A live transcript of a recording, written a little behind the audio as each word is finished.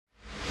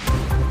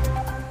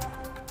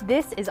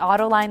This is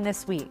Autoline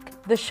This Week,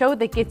 the show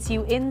that gets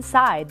you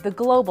inside the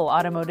global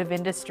automotive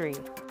industry.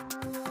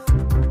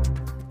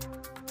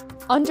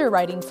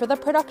 Underwriting for the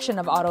production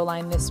of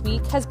Autoline This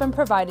Week has been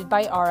provided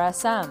by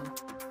RSM.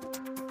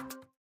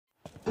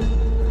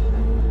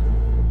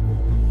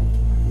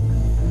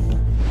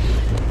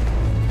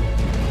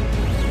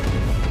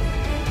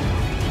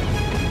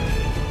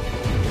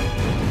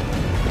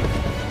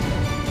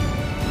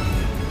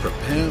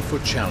 Prepare for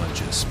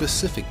challenges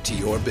specific to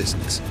your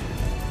business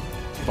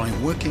by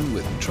working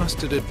with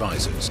trusted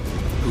advisors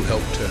who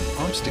help turn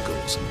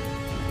obstacles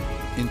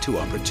into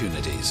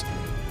opportunities.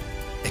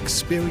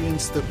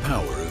 Experience the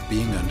power of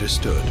being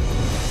understood.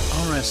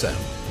 RSM,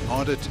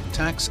 Audit,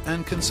 Tax,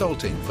 and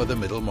Consulting for the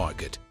Middle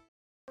Market.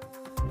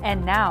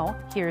 And now,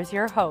 here's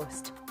your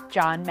host,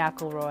 John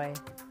McElroy.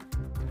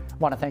 I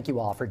want to thank you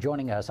all for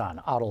joining us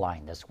on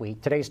Autoline this week.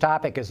 Today's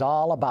topic is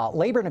all about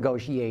labor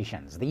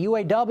negotiations, the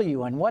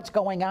UAW, and what's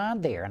going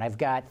on there. And I've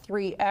got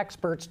three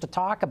experts to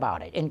talk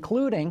about it,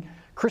 including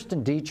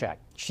Kristen Diechek.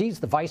 She's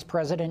the Vice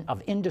President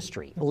of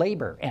Industry,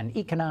 Labor, and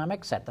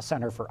Economics at the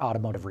Center for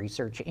Automotive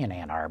Research in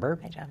Ann Arbor.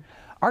 Hi, John.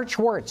 Art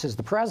Schwartz is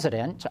the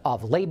President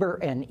of Labor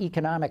and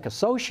Economic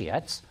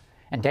Associates.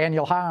 And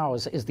Daniel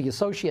Howes is the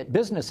Associate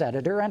Business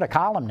Editor and a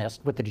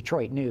columnist with the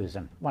Detroit News.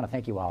 And I want to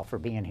thank you all for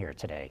being here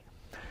today.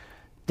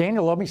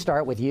 Daniel, let me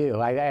start with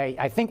you.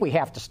 I think we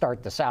have to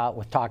start this out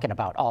with talking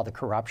about all the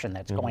corruption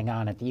that's going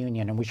on at the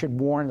union, and we should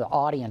warn the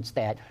audience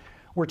that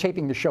we're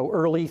taping the show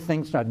early.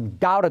 Things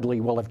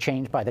undoubtedly will have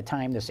changed by the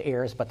time this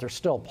airs, but there's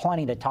still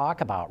plenty to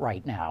talk about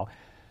right now.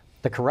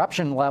 The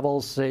corruption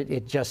levels,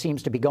 it just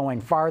seems to be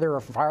going farther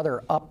and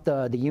farther up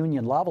the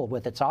union level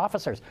with its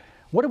officers.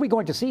 What are we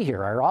going to see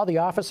here? Are all the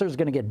officers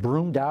going to get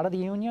broomed out of the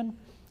union?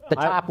 The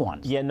top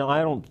ones? Yeah, no,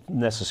 I don't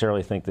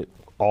necessarily think that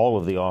all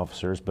of the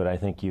officers, but I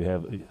think you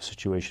have a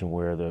situation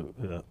where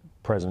the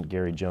President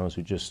Gary Jones,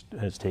 who just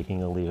is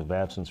taking a leave of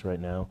absence right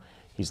now,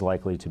 he's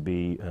likely to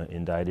be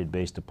indicted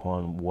based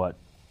upon what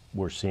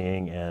we're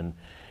seeing, and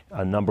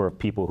a number of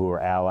people who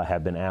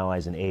have been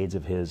allies and aides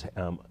of his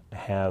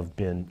have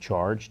been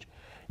charged,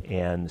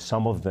 and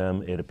some of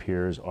them, it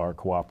appears, are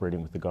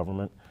cooperating with the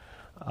government.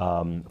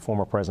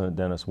 Former President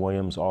Dennis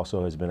Williams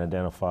also has been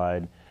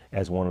identified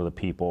as one of the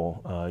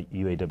people.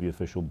 UAW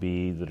official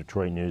B, the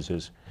Detroit News,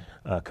 has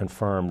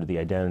confirmed the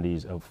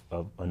identities of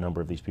a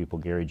number of these people,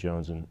 Gary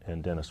Jones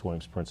and Dennis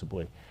Williams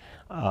principally.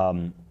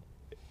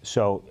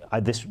 So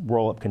this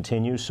roll-up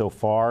continues. So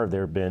far,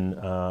 there have been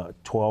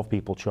 12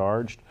 people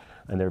charged,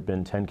 and there have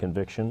been 10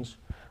 convictions.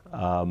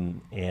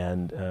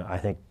 I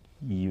think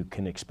you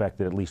can expect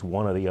that at least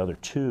one of the other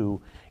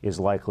two has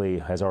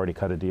already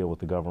cut a deal with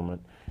the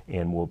government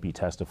and will be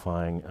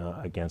testifying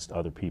against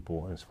other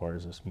people as far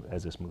as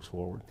this moves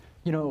forward.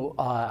 You know,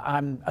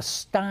 I'm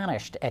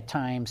astonished at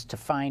times to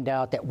find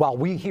out that while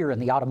we here in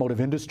the automotive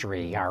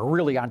industry are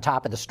really on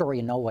top of the story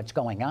and know what's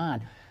going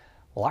on,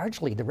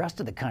 largely the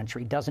rest of the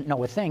country doesn't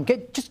know a thing.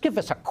 Just give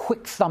us a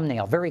quick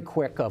thumbnail, very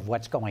quick, of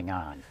what's going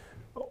on.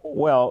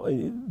 Well,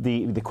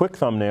 the quick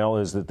thumbnail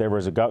is that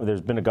there's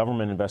been a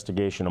government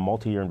investigation, a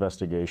multi-year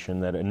investigation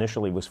that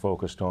initially was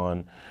focused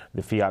on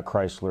the Fiat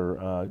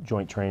Chrysler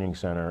Joint Training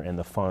Center and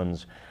the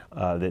funds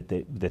that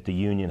the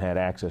union had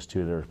access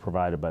to that were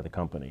provided by the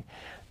company.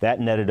 That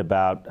netted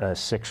about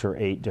 6 or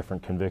 8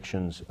 different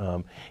convictions.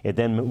 It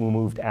then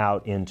moved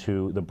out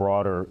into the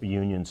broader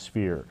union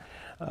sphere.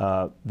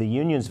 The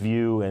union's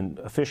view, and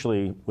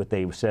officially what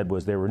they said,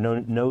 was there were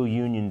no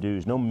union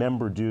dues, no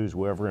member dues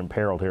were ever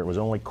imperiled here. It was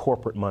only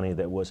corporate money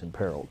that was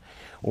imperiled.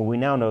 Well, we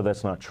now know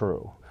that's not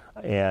true,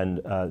 and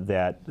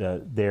that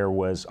there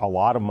was a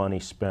lot of money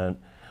spent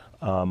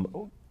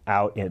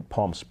out in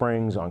Palm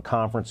Springs on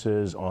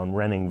conferences, on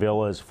renting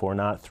villas for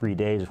not 3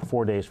 days,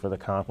 4 days for the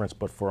conference,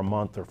 but for a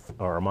month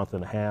or a month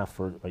and a half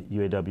for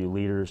UAW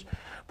leaders,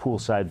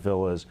 poolside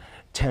villas,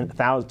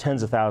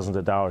 tens of thousands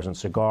of dollars in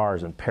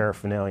cigars and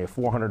paraphernalia,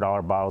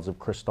 $400 bottles of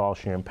Cristal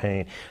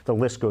champagne. The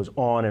list goes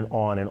on and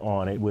on and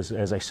on. It was,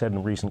 as I said in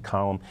a recent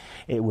column,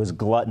 it was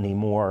gluttony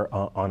more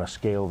on a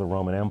scale of the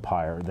Roman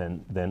Empire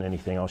than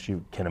anything else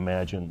you can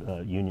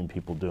imagine union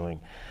people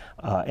doing.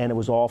 And it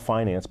was all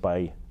financed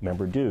by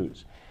member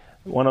dues.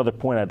 One other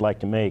point I'd like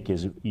to make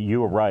is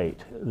you are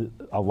right.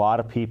 A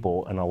lot of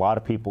people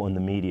in the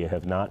media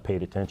have not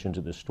paid attention to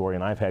this story,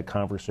 and I've had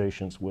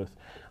conversations with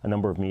a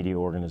number of media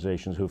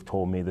organizations who have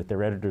told me that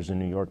their editors in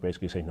New York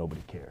basically say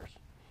nobody cares.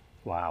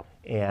 Wow.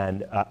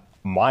 And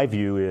my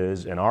view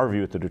is, and our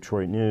view at the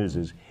Detroit News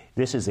is,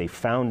 this is a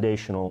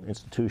foundational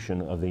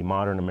institution of the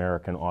modern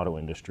American auto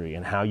industry,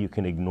 and how you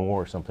can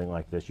ignore something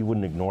like this. You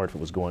wouldn't ignore it if it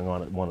was going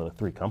on at one of the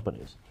 3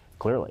 companies,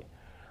 clearly.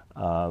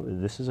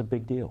 This is a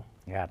big deal.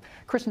 Yeah.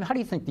 Kristen, how do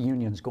you think the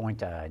union's going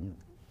to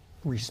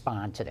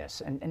respond to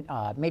this? And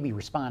maybe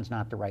respond's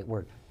not the right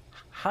word.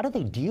 How do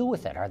they deal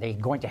with it? Are they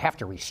going to have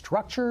to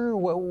restructure?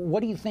 What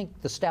do you think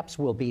the steps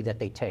will be that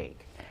they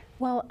take?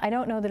 Well, I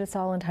don't know that it's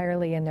all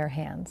entirely in their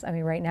hands. I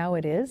mean, right now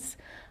it is.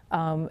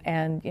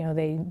 And,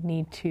 they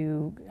need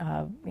to,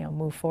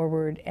 move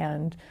forward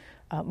and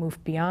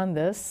move beyond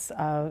this.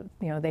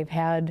 They've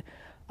had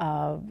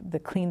the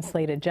clean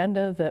slate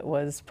agenda that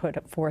was put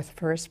forth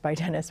first by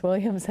Dennis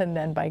Williams and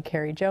then by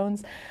Carrie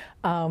Jones.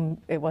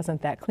 It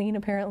wasn't that clean,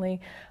 apparently,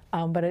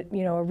 but a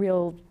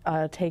real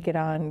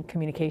take-it-on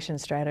communication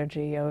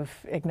strategy of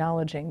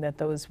acknowledging that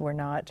those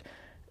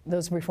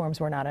reforms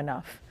were not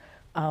enough.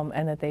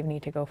 And that they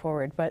need to go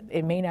forward. But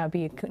it may not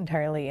be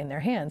entirely in their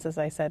hands, as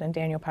I said, and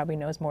Daniel probably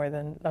knows more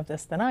of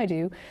this than I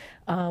do,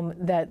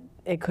 that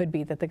it could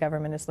be that the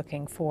government is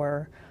looking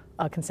for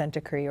a consent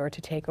decree or to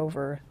take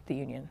over the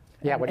union.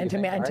 Yeah, and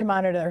to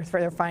monitor for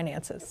their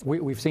finances.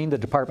 We've seen the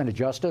Department of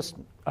Justice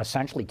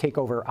essentially take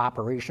over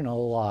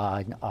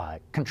operational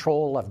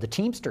control of the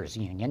Teamsters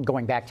union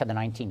going back to the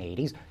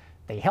 1980s.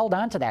 They held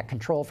on to that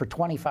control for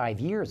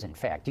 25 years, in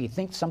fact. Do you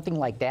think something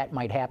like that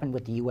might happen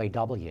with the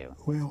UAW?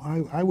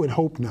 Well, I would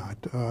hope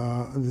not.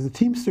 The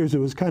Teamsters, it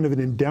was kind of an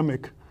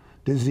endemic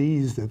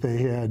disease that they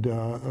had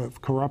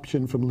of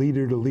corruption from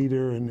leader to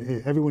leader,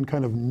 and everyone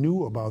kind of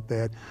knew about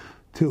that.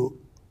 To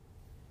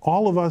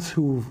all of us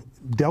who've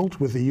dealt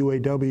with the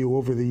UAW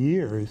over the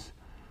years,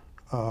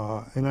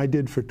 and I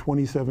did for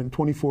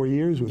 24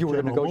 years with General Motors. You were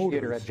a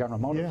negotiator at General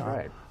Motors,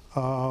 yeah.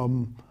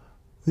 right.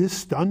 This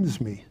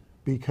stuns me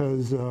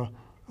because a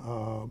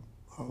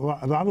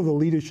lot of the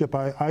leadership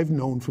I've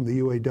known from the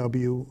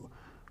UAW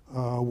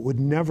would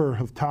never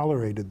have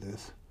tolerated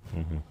this.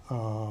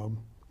 Mm-hmm.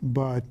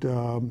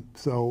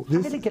 So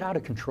how did it get out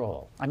of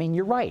control? I mean,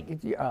 you're right.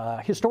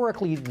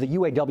 Historically, the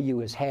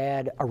UAW has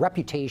had a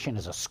reputation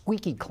as a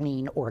squeaky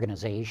clean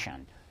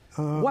organization.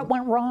 What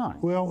went wrong?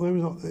 Well, there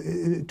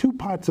was two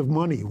pots of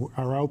money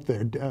are out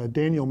there.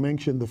 Daniel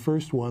mentioned the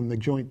first one, the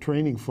joint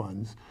training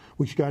funds,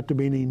 which got to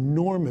be an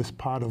enormous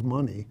pot of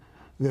money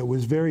that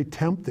was very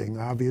tempting,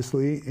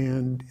 obviously.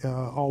 And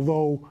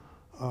although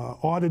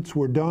audits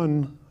were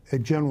done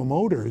at General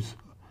Motors,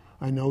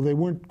 I know they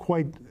weren't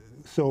quite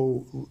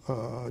so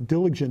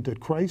diligent at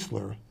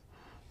Chrysler.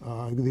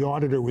 The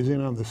auditor was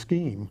in on the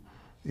scheme.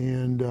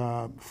 And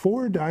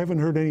Ford, I haven't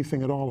heard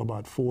anything at all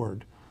about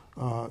Ford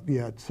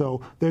yet.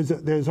 So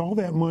there's all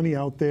that money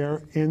out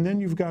there. And then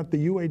you've got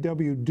the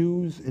UAW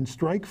dues and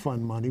strike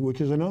fund money,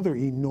 which is another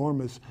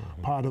enormous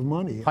pot of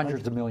money.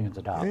 Hundreds of millions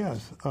of dollars.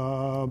 Yes.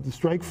 The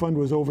strike fund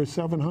was over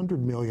 $700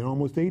 million,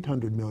 almost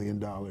 $800 million.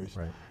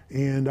 Right.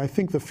 And I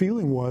think the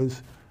feeling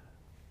was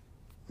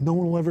no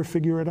one will ever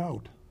figure it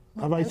out.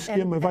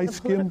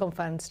 Political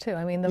funds too.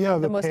 I mean,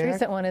 the most PAC,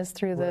 recent one is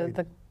through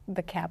right.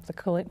 the CAP, the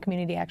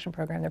Community Action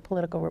Program, their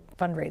political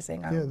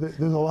fundraising. Yeah,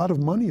 there's a lot of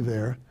money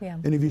there. Yeah.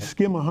 And if you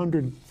skim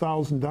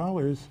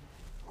 $100,000,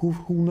 who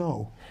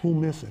know? Who'll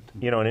miss it?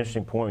 You know, an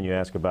interesting point when you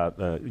ask about,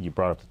 you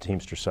brought up the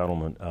Teamster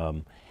settlement.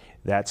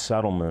 That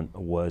settlement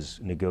was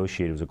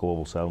negotiated, it was a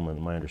global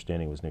settlement. My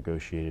understanding was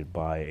negotiated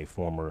by a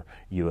former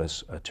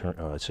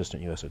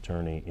assistant U.S.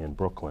 attorney in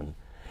Brooklyn.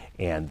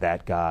 And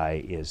that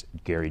guy is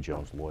Gary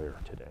Jones' lawyer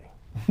today.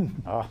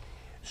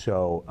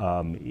 So,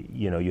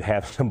 you know, you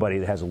have somebody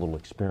that has a little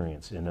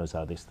experience and knows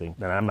how these things,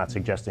 and I'm not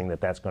suggesting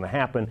that that's going to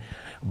happen,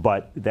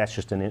 but that's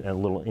just a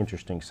little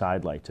interesting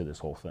sidelight to this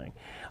whole thing.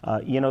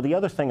 You know, the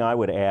other thing I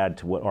would add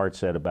to what Art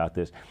said about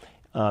this,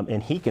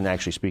 and he can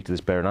actually speak to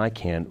this better than I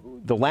can,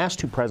 the last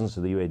two presidents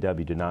of the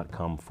UAW did not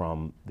come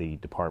from the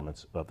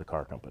departments of the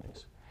car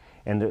companies.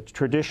 And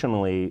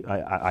traditionally,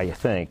 I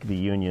think, the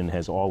union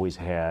has always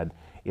had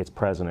its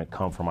president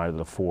come from either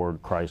the Ford,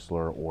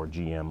 Chrysler, or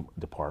GM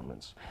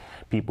departments.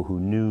 People who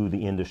knew the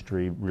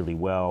industry really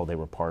well, they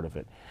were part of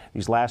it.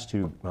 These last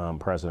two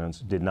presidents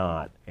did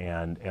not,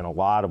 and a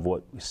lot of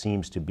what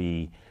seems to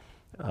be,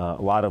 a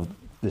lot of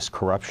this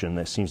corruption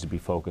that seems to be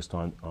focused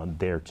on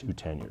their two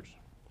tenures.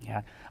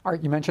 Yeah.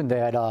 Art, you mentioned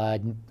that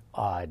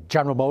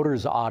General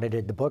Motors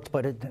audited the books,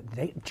 but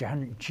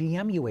GM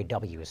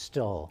UAW is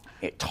still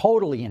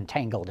totally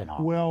entangled in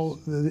all Well,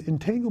 the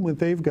entanglement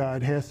they've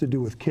got has to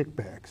do with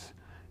kickbacks.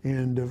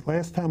 And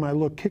last time I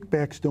looked,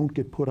 kickbacks don't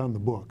get put on the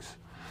books.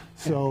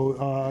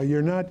 So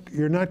you're not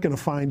going to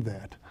find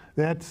that.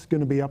 That's going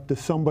to be up to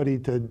somebody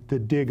to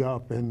dig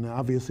up, and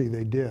obviously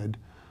they did.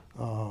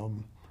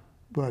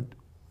 But,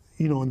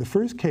 you know, in the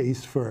first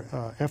case for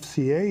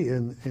FCA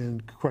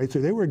and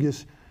Chrysler, they were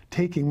just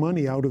taking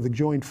money out of the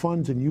joint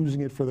funds and using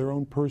it for their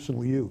own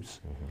personal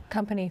use.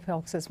 Company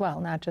folks as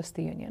well, not just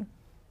the union.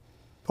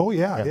 Oh,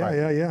 yeah.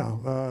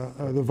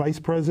 The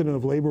vice president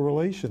of labor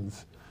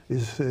relations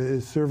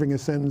is serving a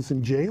sentence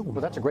in jail. Well,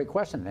 that's a great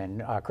question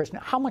then, Kristen.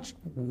 How much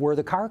were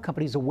the car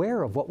companies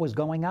aware of what was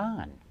going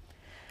on?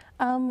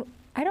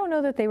 I don't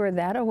know that they were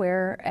that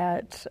aware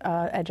at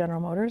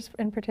General Motors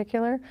in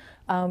particular.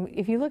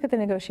 If you look at the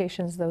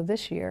negotiations, though,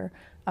 this year,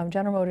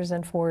 General Motors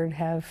and Ford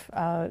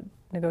have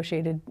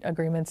negotiated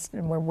agreements,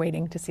 and we're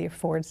waiting to see if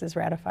Ford's is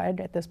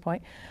ratified at this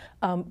point.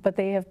 But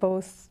they have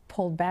both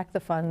pulled back the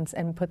funds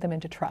and put them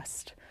into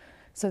trust.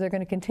 So they're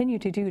going to continue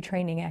to do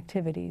training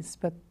activities,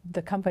 but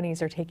the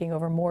companies are taking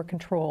over more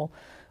control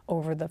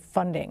over the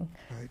funding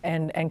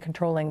and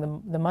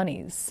controlling the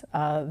monies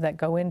that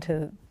go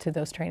into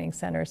those training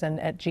centers. And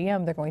at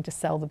GM, they're going to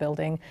sell the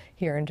building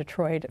here in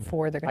Detroit.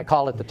 They're going I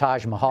call it the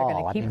Taj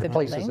Mahal. keep the the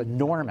place building. is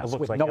enormous. It looks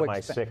with like no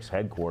MI6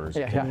 headquarters.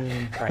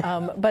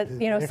 Right. but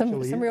you know, some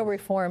Actually real is.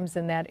 reforms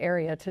in that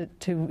area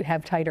to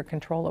have tighter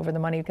control over the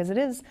money, because it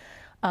is,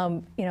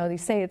 you know, they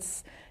say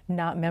it's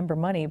not member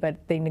money, but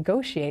they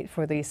negotiate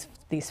for these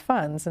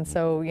funds, and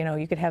so you know,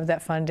 you could have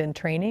that fund in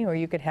training, or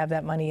you could have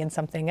that money in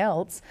something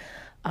else.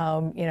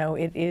 You know,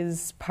 it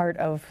is part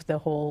of the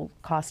whole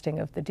costing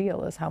of the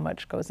deal is how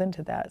much goes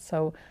into that.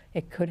 So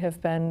it could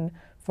have been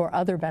for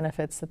other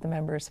benefits that the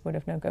members would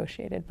have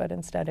negotiated, but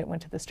instead it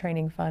went to this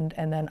training fund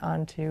and then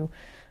on to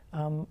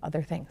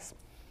other things.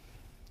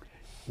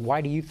 Why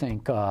do you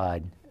think,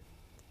 or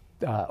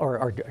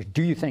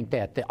do you think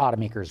that the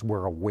automakers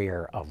were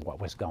aware of what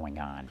was going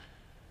on?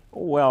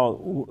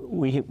 Well,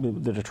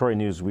 the Detroit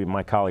News,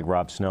 my colleague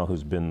Rob Snell,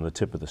 who's been the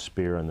tip of the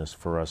spear on this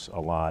for us a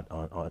lot,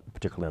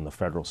 particularly on the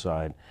federal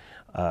side,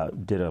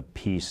 did a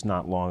piece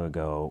not long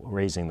ago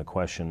raising the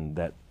question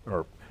that,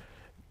 or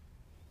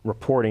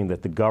reporting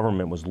that the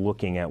government was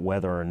looking at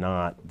whether or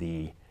not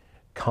the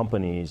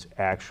companies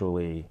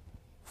actually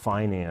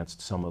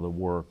financed some of the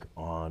work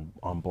on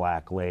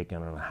Black Lake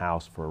and on a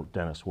house for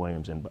Dennis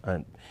Williams.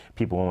 And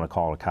people want to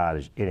call it a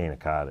cottage. It ain't a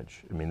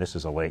cottage. I mean, this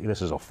is a lake.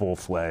 This is a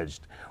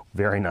full-fledged,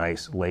 very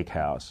nice lake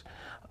house.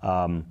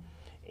 And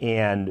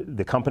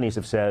the companies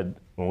have said,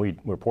 when we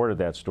reported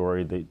that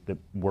story, that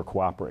we're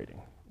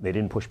cooperating. They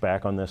didn't push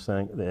back on this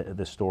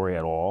story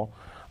at all.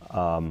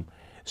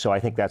 So I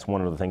think that's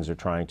one of the things they're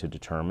trying to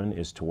determine,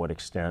 is to what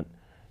extent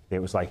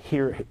it was like,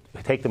 here,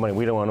 take the money.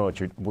 We don't want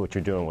to know what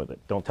you're doing with it.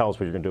 Don't tell us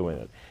what you're going to do with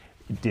it.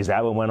 Is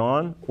that what went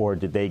on, or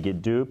did they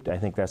get duped? I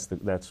think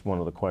that's one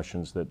of the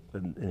questions that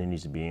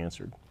needs to be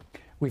answered.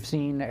 We've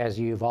seen, as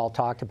you've all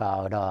talked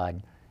about,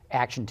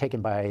 action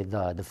taken by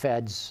the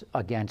feds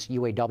against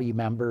UAW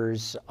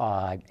members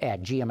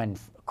at GM and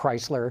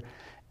Chrysler,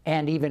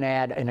 and even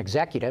at an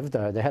executive,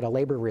 the head of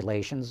labor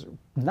relations.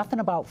 Nothing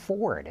about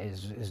Ford.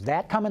 Is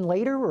that coming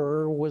later,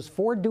 or was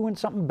Ford doing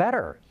something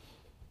better?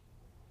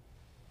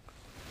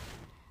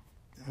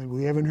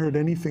 We haven't heard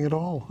anything at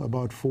all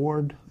about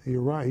Ford.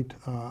 You're right.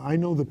 I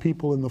know the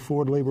people in the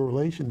Ford Labor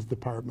Relations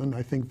Department.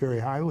 I think very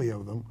highly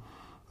of them.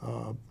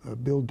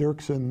 Bill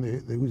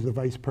Dirksen, who's the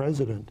vice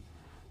president,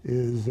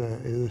 is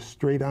a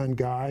straight-on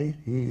guy.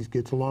 He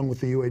gets along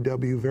with the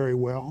UAW very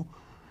well.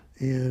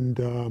 And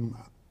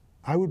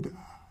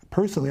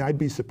I'd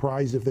be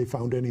surprised if they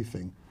found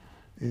anything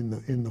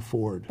in the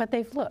Ford. But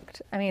they've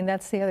looked. I mean,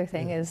 that's the other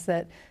thing, is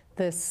that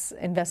this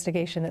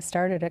investigation that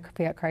started at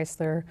Fiat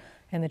Chrysler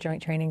and the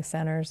Joint Training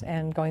Centers,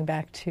 and going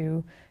back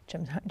to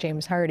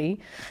James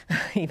Hardy,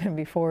 even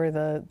before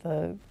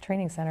the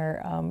training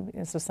center,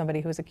 this was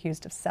somebody who was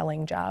accused of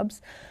selling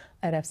jobs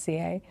at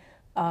FCA.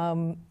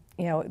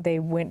 You know, they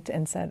went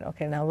and said,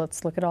 okay, now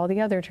let's look at all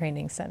the other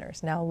training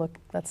centers. Now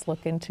let's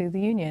look into the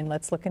union.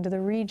 Let's look into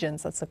the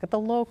regions. Let's look at the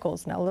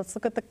locals. Now let's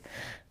look at the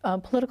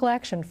political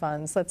action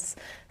funds.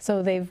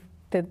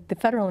 The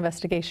federal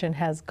investigation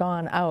has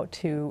gone out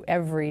to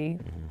every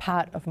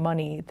pot of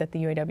money that the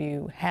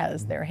UAW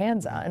has their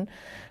hands on,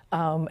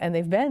 and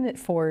they've been at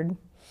Ford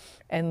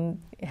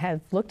and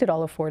have looked at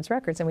all of Ford's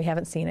records, and we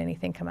haven't seen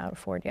anything come out of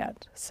Ford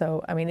yet.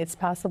 So, I mean, it's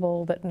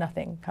possible that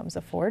nothing comes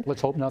of Ford.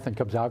 Let's hope nothing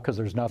comes out, because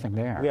there's nothing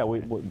there. Yeah, we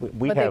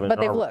have in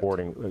our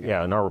reporting.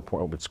 Yeah, in our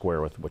report, would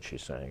square with what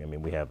she's saying. I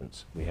mean, we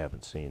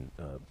haven't seen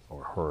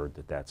or heard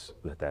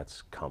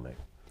that's coming.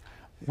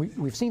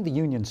 We've seen the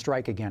union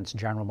strike against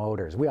General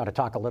Motors. We ought to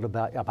talk a little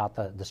bit about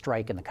the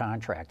strike and the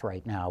contract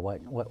right now,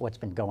 what's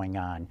been going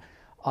on.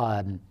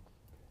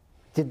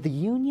 Did the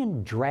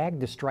union drag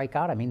the strike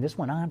out? I mean, this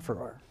went on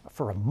for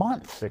a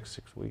month. Six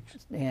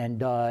weeks.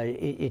 And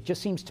it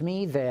just seems to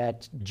me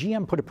that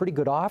GM put a pretty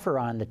good offer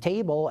on the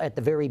table at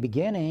the very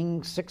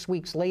beginning. 6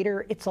 weeks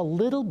later, it's a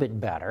little bit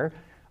better.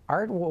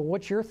 Art,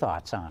 what's your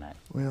thoughts on it?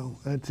 Well,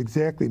 that's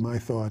exactly my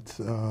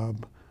thoughts.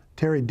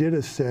 Terry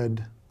Dittus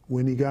said,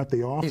 when he got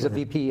the offer, he's a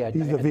VP at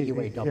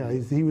UAW.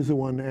 Yeah, he was the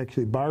one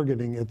actually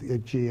bargaining at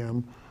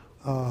GM.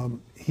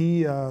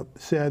 He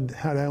said,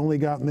 had I only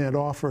gotten that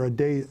offer a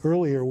day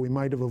earlier, we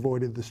might have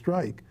avoided the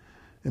strike.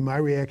 And my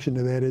reaction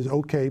to that is,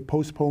 okay,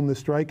 postpone the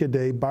strike a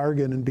day,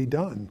 bargain, and be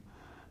done.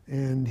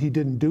 And he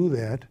didn't do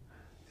that.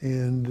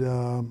 And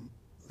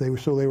they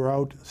were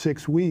out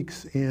 6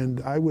 weeks. And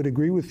I would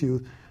agree with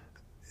you,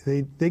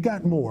 they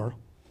got more,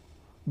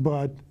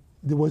 but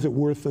was it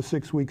worth a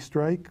 6-week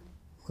strike?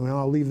 Well,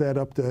 I'll leave that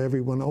up to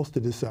everyone else to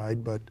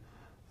decide, but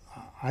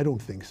I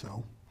don't think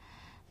so.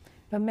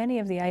 But many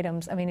of the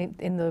items, I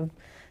mean,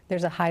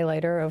 there's a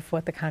highlighter of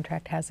what the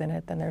contract has in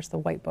it. Then there's the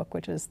white book,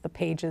 which is the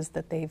pages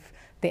that the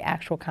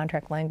actual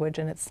contract language,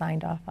 and it's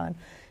signed off on.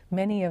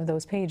 Many of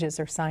those pages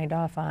are signed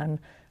off on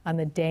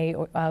the day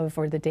of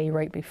or the day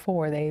right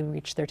before they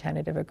reached their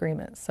tentative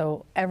agreement.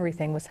 So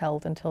everything was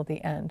held until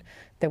the end.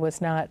 There was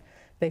not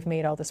they've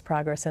made all this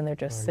progress and they're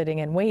just sitting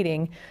and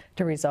waiting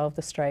to resolve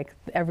the strike.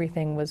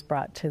 Everything was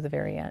brought to the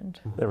very end.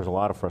 There was a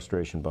lot of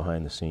frustration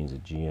behind the scenes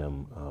at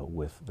GM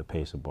with the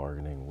pace of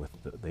bargaining, with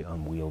the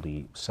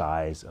unwieldy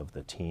size of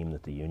the team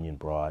that the union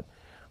brought.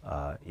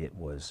 It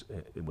was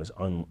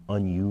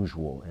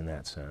unusual in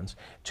that sense.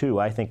 Two,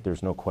 I think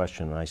there's no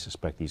question, and I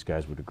suspect these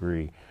guys would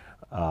agree,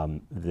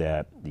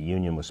 that the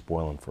union was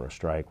spoiling for a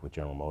strike with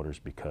General Motors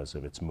because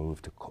of its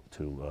move to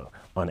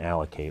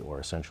unallocate or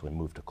essentially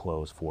move to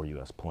close 4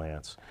 U.S.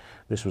 plants.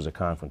 This was a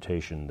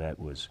confrontation that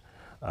was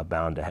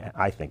bound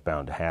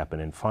to happen.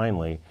 And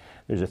finally,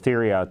 there's a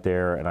theory out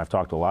there, and I've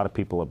talked to a lot of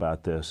people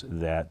about this,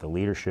 that the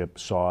leadership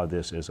saw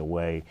this as a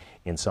way,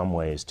 in some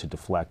ways, to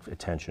deflect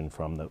attention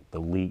from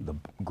the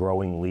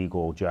growing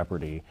legal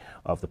jeopardy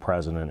of the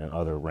president and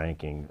other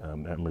ranking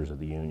members of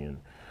the union.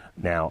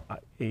 Now,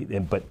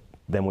 but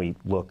then we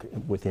look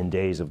within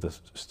days of the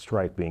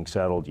strike being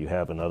settled, you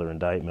have another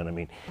indictment. I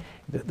mean,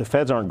 the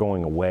feds aren't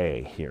going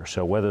away here.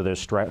 So whether their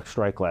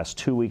strike lasts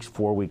 2 weeks,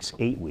 4 weeks,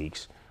 8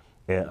 weeks,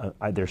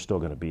 they're still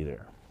going to be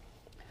there.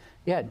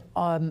 Yeah.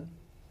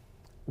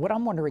 What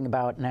I'm wondering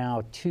about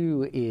now,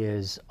 too,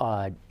 is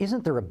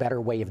isn't there a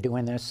better way of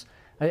doing this?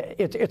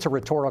 It's a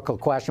rhetorical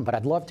question, but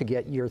I'd love to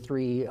get your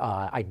 3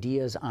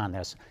 ideas on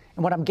this.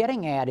 And what I'm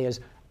getting at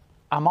is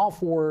I'm all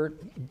for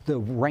the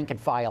rank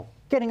and file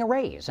getting a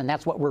raise, and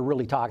that's what we're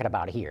really talking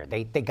about here.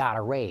 They got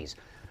a raise.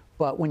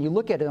 But when you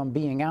look at them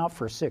being out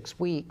for 6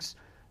 weeks,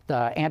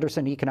 the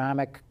Anderson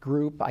Economic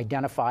Group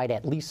identified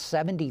at least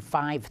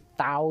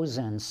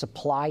 75,000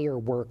 supplier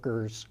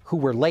workers who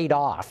were laid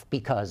off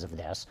because of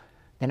this.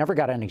 They never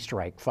got any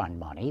strike fund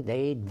money.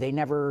 They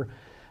never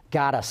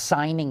got a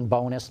signing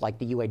bonus like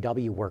the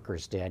UAW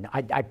workers did.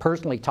 I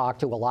personally talked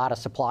to a lot of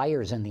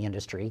suppliers in the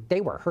industry. They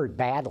were hurt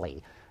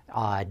badly.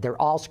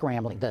 They're all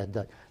scrambling.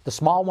 The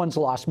small ones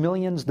lost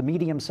millions. The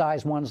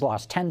medium-sized ones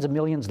lost tens of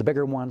millions. The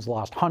bigger ones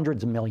lost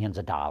hundreds of millions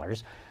of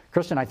dollars.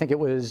 Kristen, I think it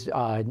was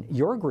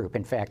your group,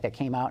 in fact, that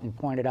came out and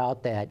pointed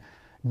out that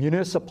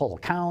municipal,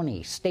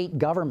 county, state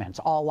governments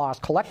all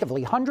lost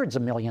collectively hundreds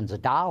of millions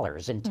of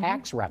dollars in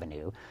tax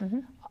revenue.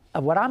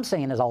 What I'm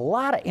saying is a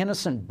lot of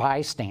innocent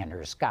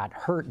bystanders got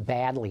hurt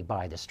badly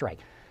by the strike.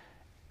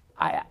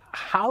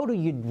 How do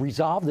you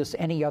resolve this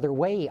any other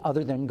way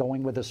other than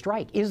going with a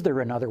strike? Is there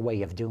another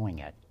way of doing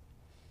it?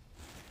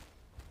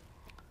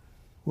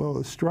 Well,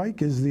 a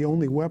strike is the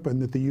only weapon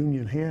that the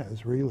union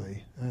has,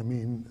 really. I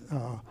mean,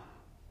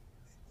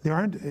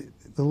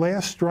 the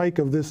last strike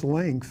of this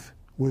length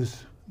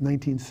was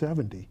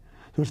 1970.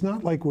 So it's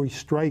not like we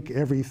strike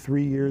every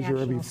 3 years or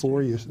every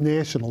 4 years.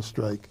 National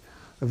strike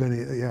of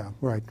any, yeah,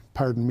 right,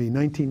 pardon me,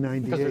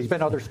 1998. Because there's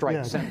been other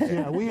strikes since.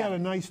 Yeah, we had a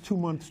nice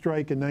 2-month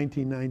strike in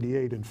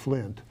 1998 in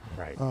Flint.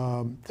 Right.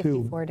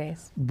 54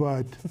 days.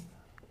 But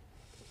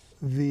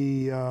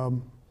it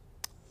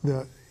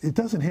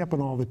doesn't happen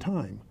all the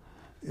time.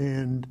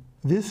 And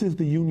this is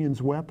the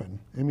union's weapon.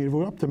 I mean, if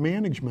we're up to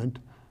management,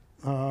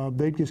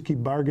 they'd just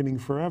keep bargaining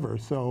forever.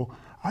 So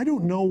I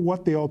don't know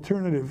what the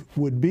alternative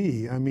would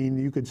be. I mean,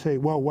 you could say,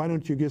 well, why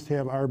don't you just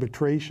have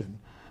arbitration?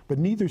 But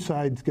neither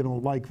side's going to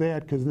like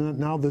that because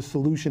now the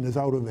solution is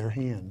out of their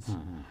hands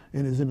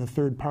and is in a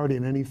third party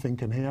and anything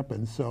can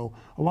happen. So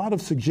a lot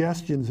of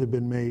suggestions have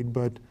been made,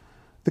 but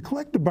the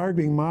collective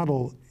bargaining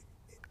model,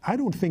 I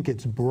don't think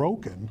it's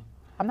broken.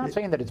 I'm not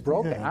saying that it's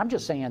broken. Yeah. I'm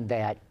just saying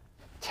that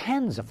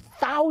tens of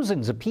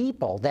thousands of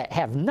people that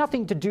have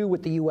nothing to do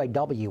with the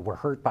UAW were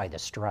hurt by the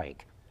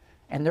strike.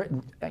 And they're,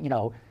 you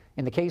know,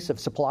 in the case of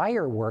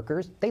supplier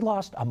workers, they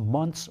lost a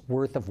month's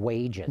worth of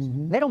wages.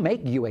 They don't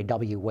make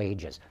UAW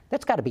wages.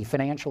 That's got to be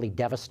financially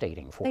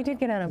devastating for them. They did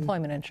get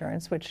unemployment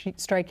insurance, which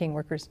striking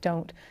workers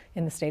don't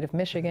in the state of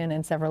Michigan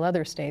and several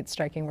other states.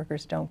 Striking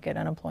workers don't get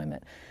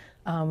unemployment.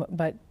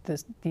 But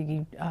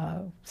the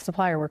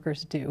supplier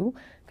workers do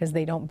because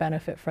they don't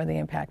benefit from the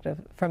impact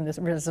from this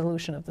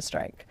resolution of the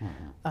strike.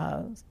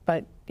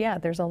 But yeah,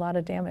 there's a lot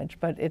of damage.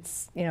 But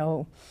it's, you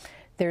know,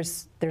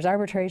 there's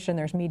arbitration,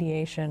 there's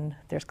mediation,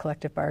 there's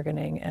collective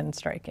bargaining and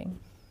striking.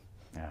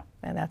 Yeah.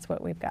 And that's what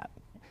we've got.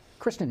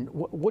 Kristen,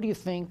 what do you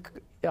think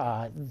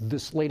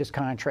this latest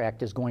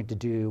contract is going to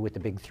do with the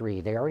Big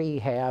Three? They already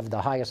have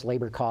the highest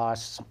labor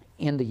costs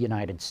in the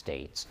United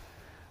States.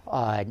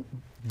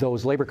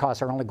 Those labor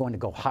costs are only going to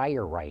go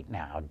higher right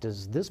now.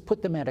 Does this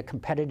put them at a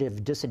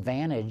competitive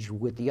disadvantage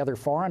with the other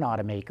foreign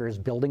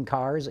automakers building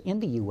cars in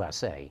the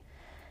USA?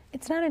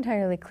 It's not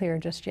entirely clear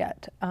just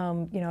yet.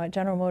 You know, at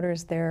General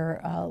Motors,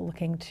 they're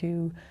looking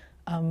to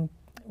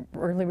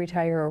early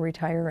retire or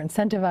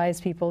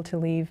incentivize people to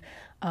leave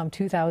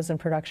 2,000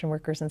 production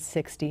workers and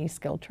 60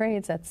 skilled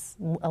trades. That's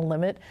a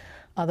limit.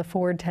 The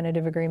Ford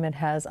tentative agreement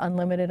has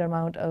unlimited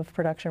amount of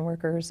production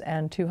workers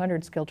and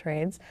 200 skilled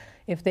trades.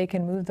 If they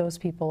can move those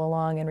people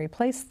along and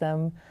replace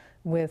them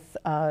with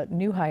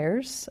new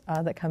hires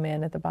that come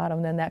in at the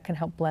bottom, then that can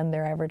help blend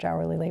their average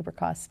hourly labor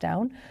costs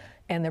down.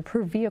 And the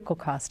per vehicle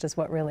cost is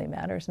what really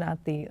matters,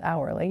 not the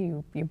hourly.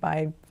 You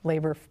buy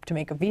labor to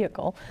make a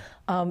vehicle.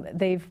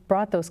 They've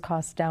brought those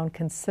costs down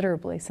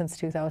considerably since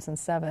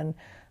 2007.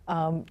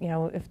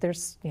 If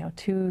there's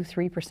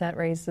 2-3%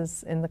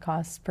 raises in the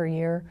costs per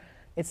year,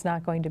 it's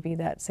not going to be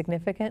that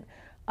significant.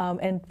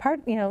 And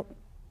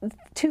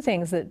two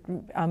things that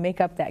make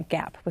up that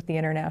gap with the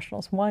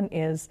internationals. One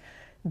is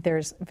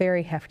there's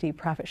very hefty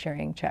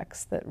profit-sharing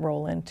checks that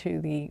roll into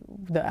the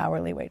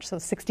hourly wage. So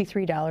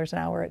 $63 an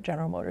hour at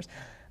General Motors.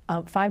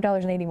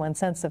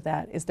 $5.81 of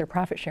that is their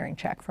profit-sharing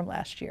check from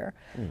last year.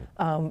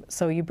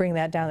 So you bring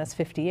that down, that's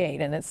 58,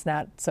 and it's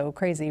not so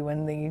crazy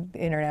when the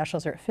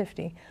internationals are at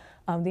 50.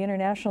 The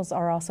internationals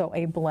are also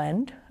a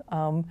blend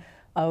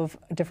of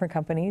different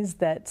companies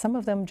that some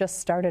of them just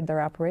started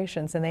their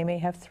operations, and they may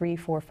have 3,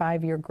 4,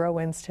 5-year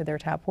grow-ins to their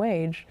top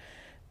wage,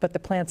 but the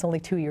plant's only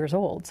 2 years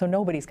old, so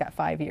nobody's got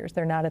 5 years.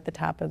 They're not at the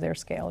top of their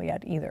scale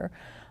yet either.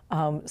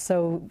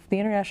 So the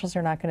internationals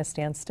are not going to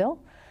stand still,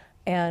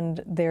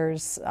 and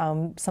there's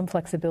some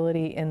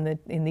flexibility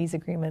in these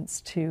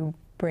agreements to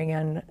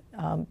bring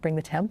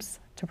the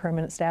temps to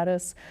permanent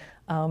status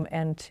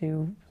and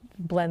to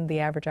blend the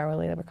average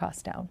hourly labor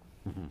cost down.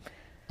 Mm-hmm.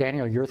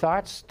 Daniel, your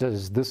thoughts?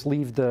 Does this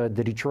leave the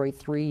Detroit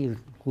Three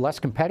less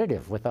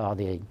competitive with all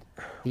the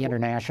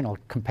international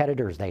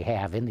competitors they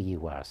have in the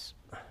U.S.?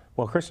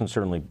 Well, Kristen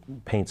certainly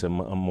paints a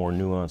more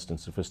nuanced and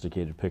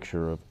sophisticated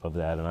picture of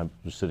that, and I'm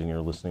just sitting here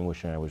listening,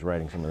 wishing I was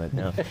writing some of that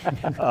down.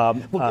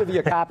 We'll give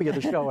you a copy of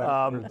the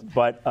show.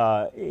 But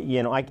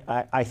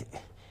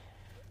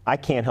I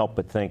can't help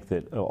but think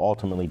that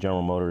ultimately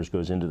General Motors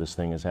goes into this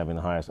thing as having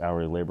the highest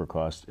hourly labor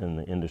cost in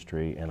the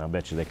industry, and I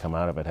bet you they come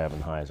out of it having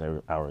the highest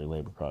hourly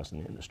labor cost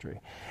in the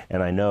industry.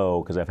 And I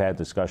know, because I've had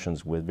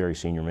discussions with very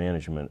senior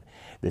management,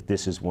 that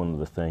this is one of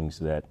the things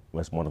that,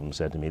 as one of them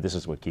said to me, this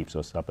is what keeps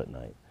us up at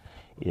night,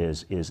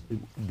 is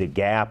the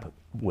gap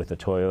with the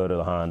Toyota,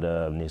 the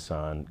Honda,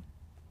 Nissan,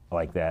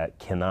 like that,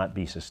 cannot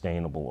be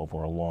sustainable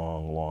over a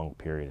long, long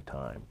period of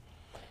time.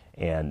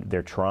 And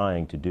they're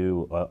trying to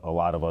do a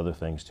lot of other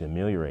things to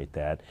ameliorate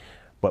that.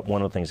 But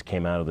one of the things that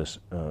came out of this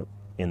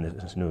in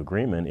this new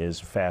agreement is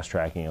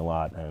fast-tracking a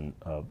lot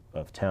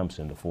of temps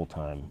into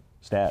full-time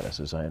status,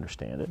 as I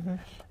understand it. Mm-hmm.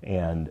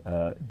 And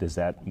does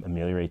that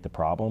ameliorate the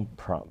problem?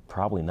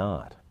 Probably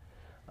not.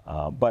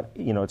 But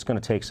it's going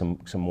to take some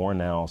more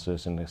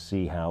analysis and to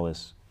see how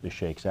this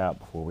shakes out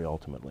before we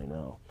ultimately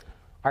know.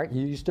 Art,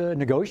 you used to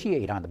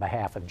negotiate on the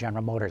behalf of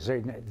General Motors.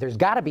 There's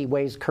got to be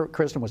ways,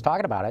 Kristen was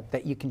talking about it,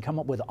 that you can come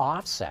up with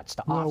offsets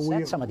to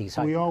offset some of these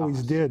high costs. We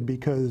always did,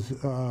 because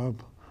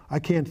I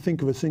can't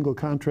think of a single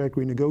contract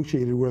we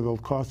negotiated where the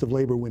cost of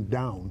labor went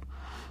down.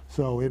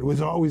 So it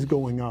was always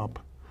going up.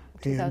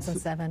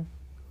 2007.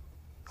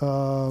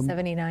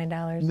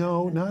 $79.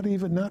 No,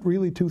 not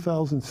really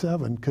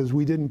 2007, because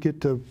we didn't get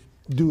to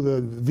do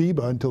the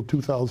VEBA until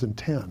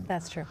 2010.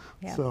 That's true.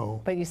 Yeah.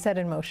 So, but you set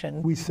in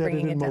motion. We set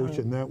it in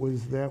motion. That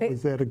was that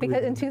agreement.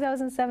 Because in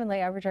 2007, the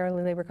average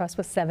hourly labor cost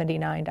was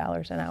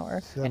 $79 an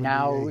hour. 78. And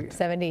now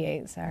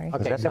 78. Sorry.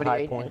 Okay, that's a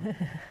high point.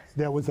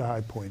 That was a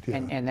high point. Yeah.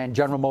 And then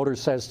General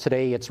Motors says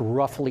today it's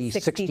roughly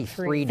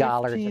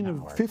 $63 an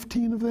hour.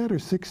 15 of that, or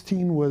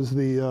 16 was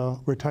the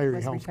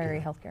retiree health care.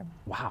 Retiree health care.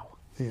 Wow.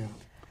 Yeah.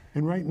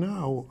 And right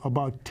now,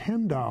 about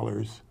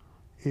 $10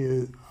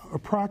 is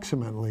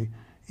approximately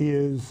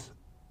is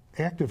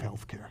active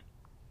health care.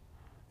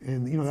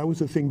 And, that was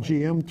the thing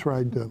GM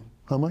tried to,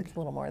 how much? A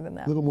little more than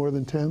that. A little more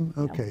than 10?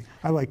 Okay. Yeah.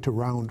 I like to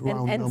round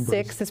numbers. And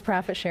 6 is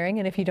profit sharing,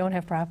 and if you don't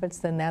have profits,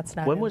 then that's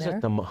not When in was there.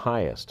 it the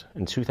highest?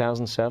 In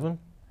 2007?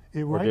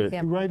 Right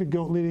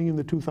leading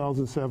into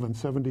 2007,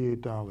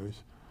 $78.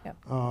 Yep.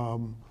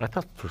 I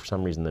thought for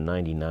some reason the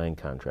 99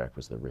 contract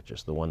was the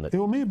richest, the one that...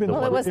 It may have been.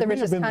 Well, it was the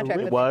richest contract.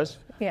 It was?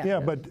 Yeah. Yeah,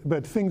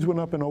 but things went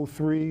up in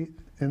 03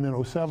 and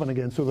then 07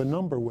 again, so the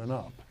number went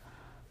up.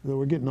 So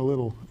we're getting a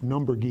little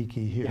number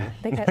geeky here.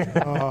 They got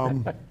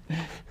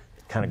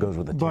kind of goes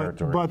with the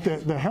territory. But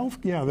the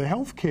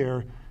health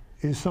care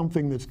is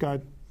something that's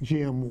got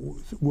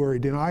GM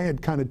worried. And I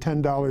had kind of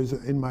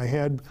 $10 in my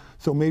head,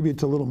 so maybe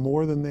it's a little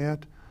more than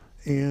that.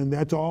 And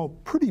that's all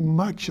pretty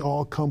much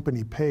all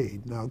company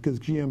paid now, because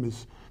GM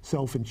is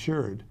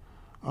self-insured.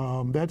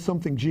 That's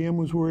something GM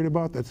was worried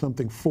about. That's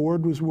something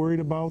Ford was worried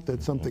about.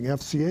 That's something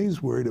FCA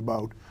is worried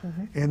about.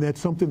 Mm-hmm. And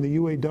that's something the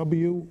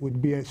UAW would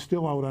be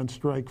still out on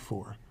strike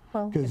for.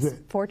 Well, it's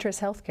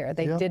Fortress Healthcare.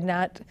 They did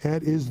not.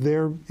 That is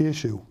their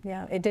issue.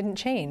 Yeah, it didn't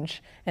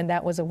change, and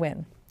that was a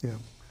win. Yeah.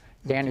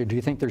 Daniel, do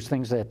you think there's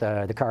things that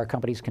the car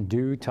companies can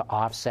do to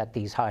offset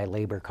these high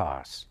labor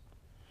costs?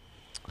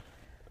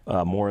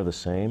 More of the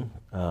same.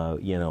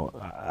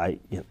 I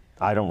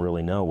don't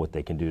really know what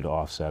they can do to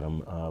offset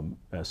them,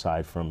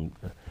 aside from,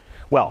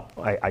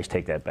 I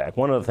take that back.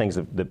 One of the things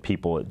that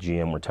people at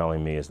GM were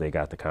telling me as they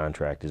got the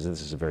contract is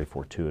this is a very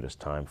fortuitous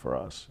time for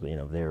us.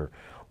 They're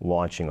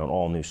launching an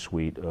all-new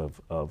suite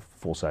of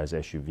full-size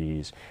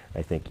SUVs.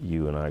 I think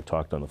you and I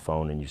talked on the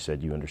phone, and you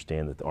said you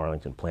understand that the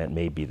Arlington plant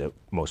may be the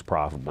most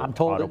profitable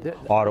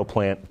auto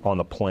plant on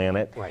the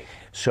planet. Right.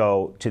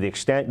 So to the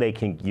extent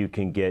you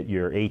can get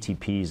your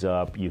ATPs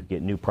up, you can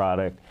get new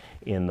product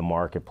in the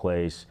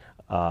marketplace,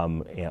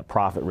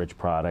 profit-rich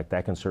product,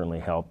 that can certainly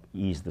help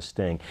ease the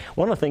sting.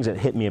 One of the things that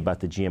hit me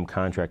about the GM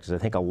contract is I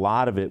think a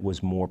lot of it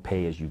was more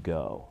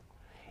pay-as-you-go.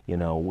 you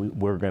know,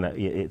 we're going to,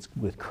 it's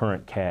with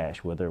current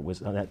cash, whether it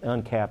was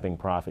uncapping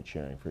profit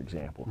sharing, for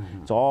example.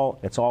 It's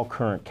all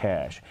current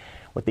cash.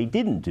 What they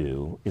didn't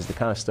do is the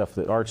kind of stuff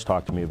that Art's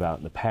talked to me about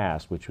in the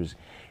past, which was,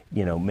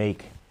 you know,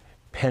 make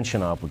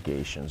pension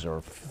obligations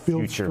or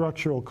build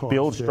structural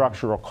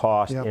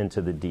costs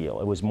into the deal.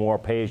 It was more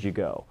pay as you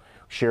go,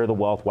 share the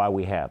wealth while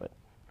we have it.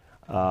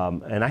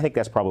 And I think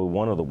that's probably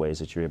one of the ways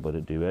that you're able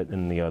to do it,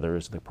 and the other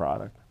is the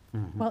product.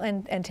 Well,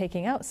 and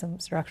taking out some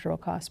structural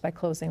costs by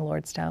closing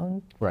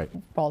Lordstown, right.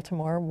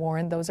 Baltimore,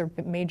 Warren, those are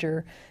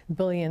major $1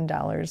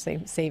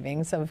 billion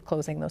savings of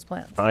closing those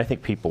plants. I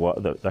think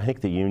I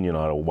think the union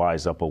ought to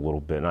wise up a little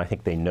bit, and I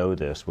think they know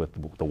this with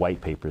the white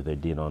paper they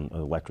did on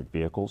electric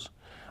vehicles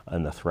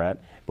and the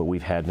threat. But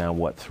we've had now,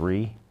 what,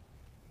 3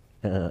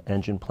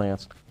 engine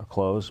plants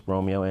closed: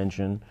 Romeo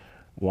Engine,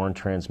 Warren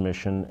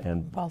Transmission,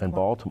 and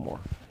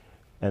Baltimore.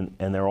 And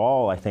they're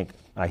all, I think,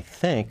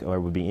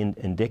 or would be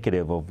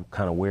indicative of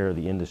kind of where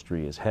the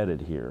industry is headed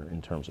here in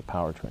terms of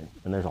powertrain.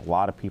 And there's a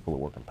lot of people that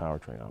work in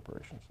powertrain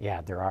operations. Yeah,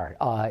 there are.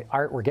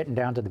 Art, we're getting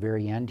down to the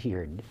very end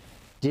here.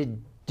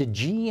 Did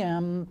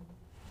GM,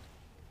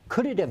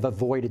 could it have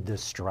avoided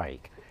this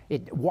strike?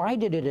 Why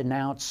did it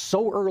announce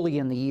so early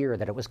in the year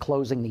that it was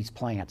closing these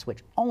plants, which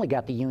only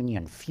got the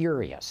union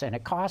furious, and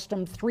it cost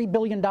them $3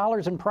 billion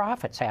in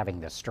profits having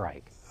this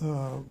strike?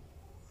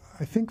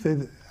 I think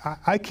that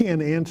I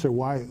can't answer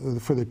why,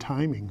 for the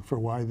timing, for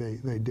why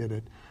they did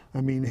it.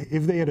 I mean,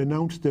 if they had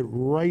announced it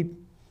right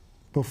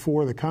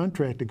before the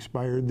contract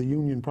expired, the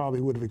union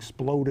probably would have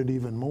exploded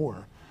even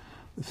more.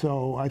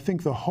 So I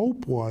think the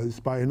hope was,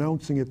 by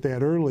announcing it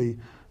that early,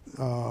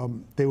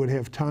 they would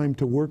have time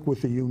to work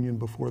with the union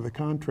before the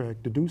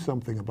contract to do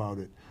something about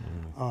it.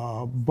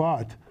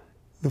 But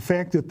the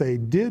fact that they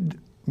did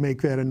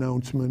make that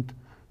announcement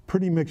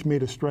pretty much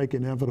made a strike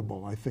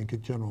inevitable, I think,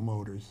 at General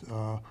Motors.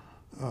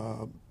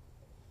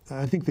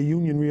 I think the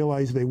union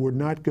realized they were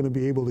not going to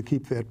be able to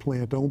keep that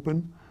plant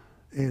open,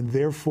 and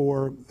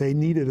therefore they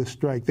needed a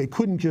strike. They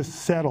couldn't just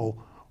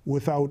settle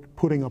without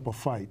putting up a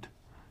fight.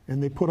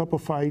 And they put up a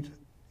fight,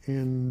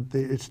 and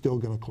it's still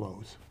going to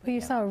close. Well,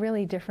 you saw a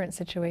really different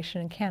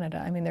situation in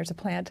Canada. I mean, there's a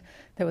plant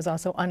that was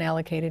also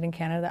unallocated in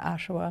Canada,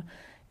 Oshawa,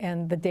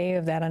 and the day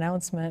of that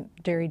announcement,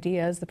 Jerry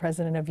Diaz, the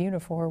president of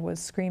Unifor, was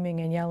screaming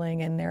and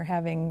yelling, and they're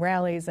having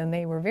rallies, and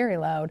they were very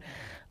loud.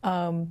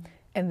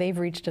 And they've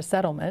reached a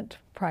settlement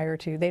prior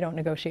to, they don't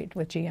negotiate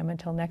with GM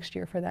until next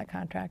year for that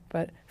contract,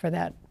 but for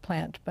that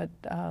plant. But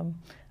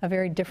a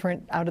very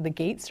different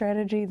out-of-the-gate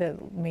strategy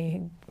that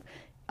may,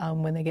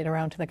 when they get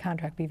around to the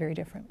contract, be very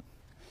different.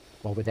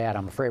 Well, with that,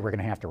 I'm afraid we're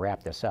going to have to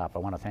wrap this up. I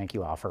want to thank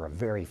you all for a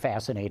very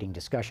fascinating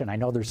discussion. I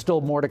know there's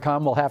still more to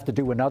come. We'll have to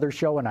do another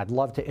show, and I'd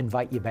love to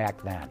invite you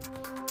back then.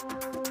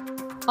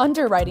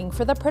 Underwriting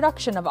for the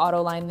production of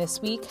Autoline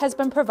this week has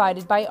been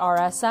provided by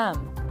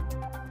RSM.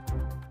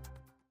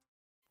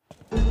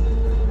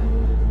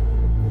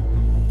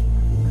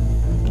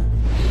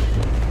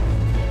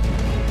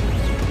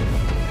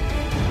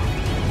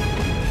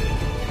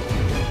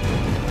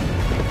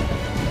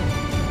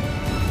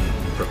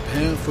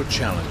 Prepare for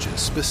challenges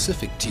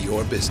specific to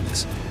your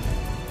business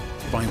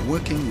by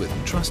working with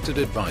trusted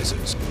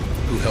advisors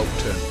who help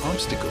turn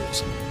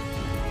obstacles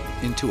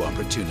into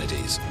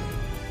opportunities.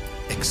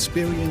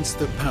 Experience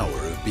the power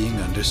of being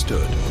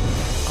understood.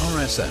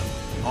 RSM,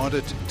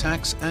 Audit,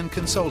 Tax, and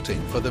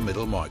Consulting for the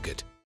Middle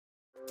Market.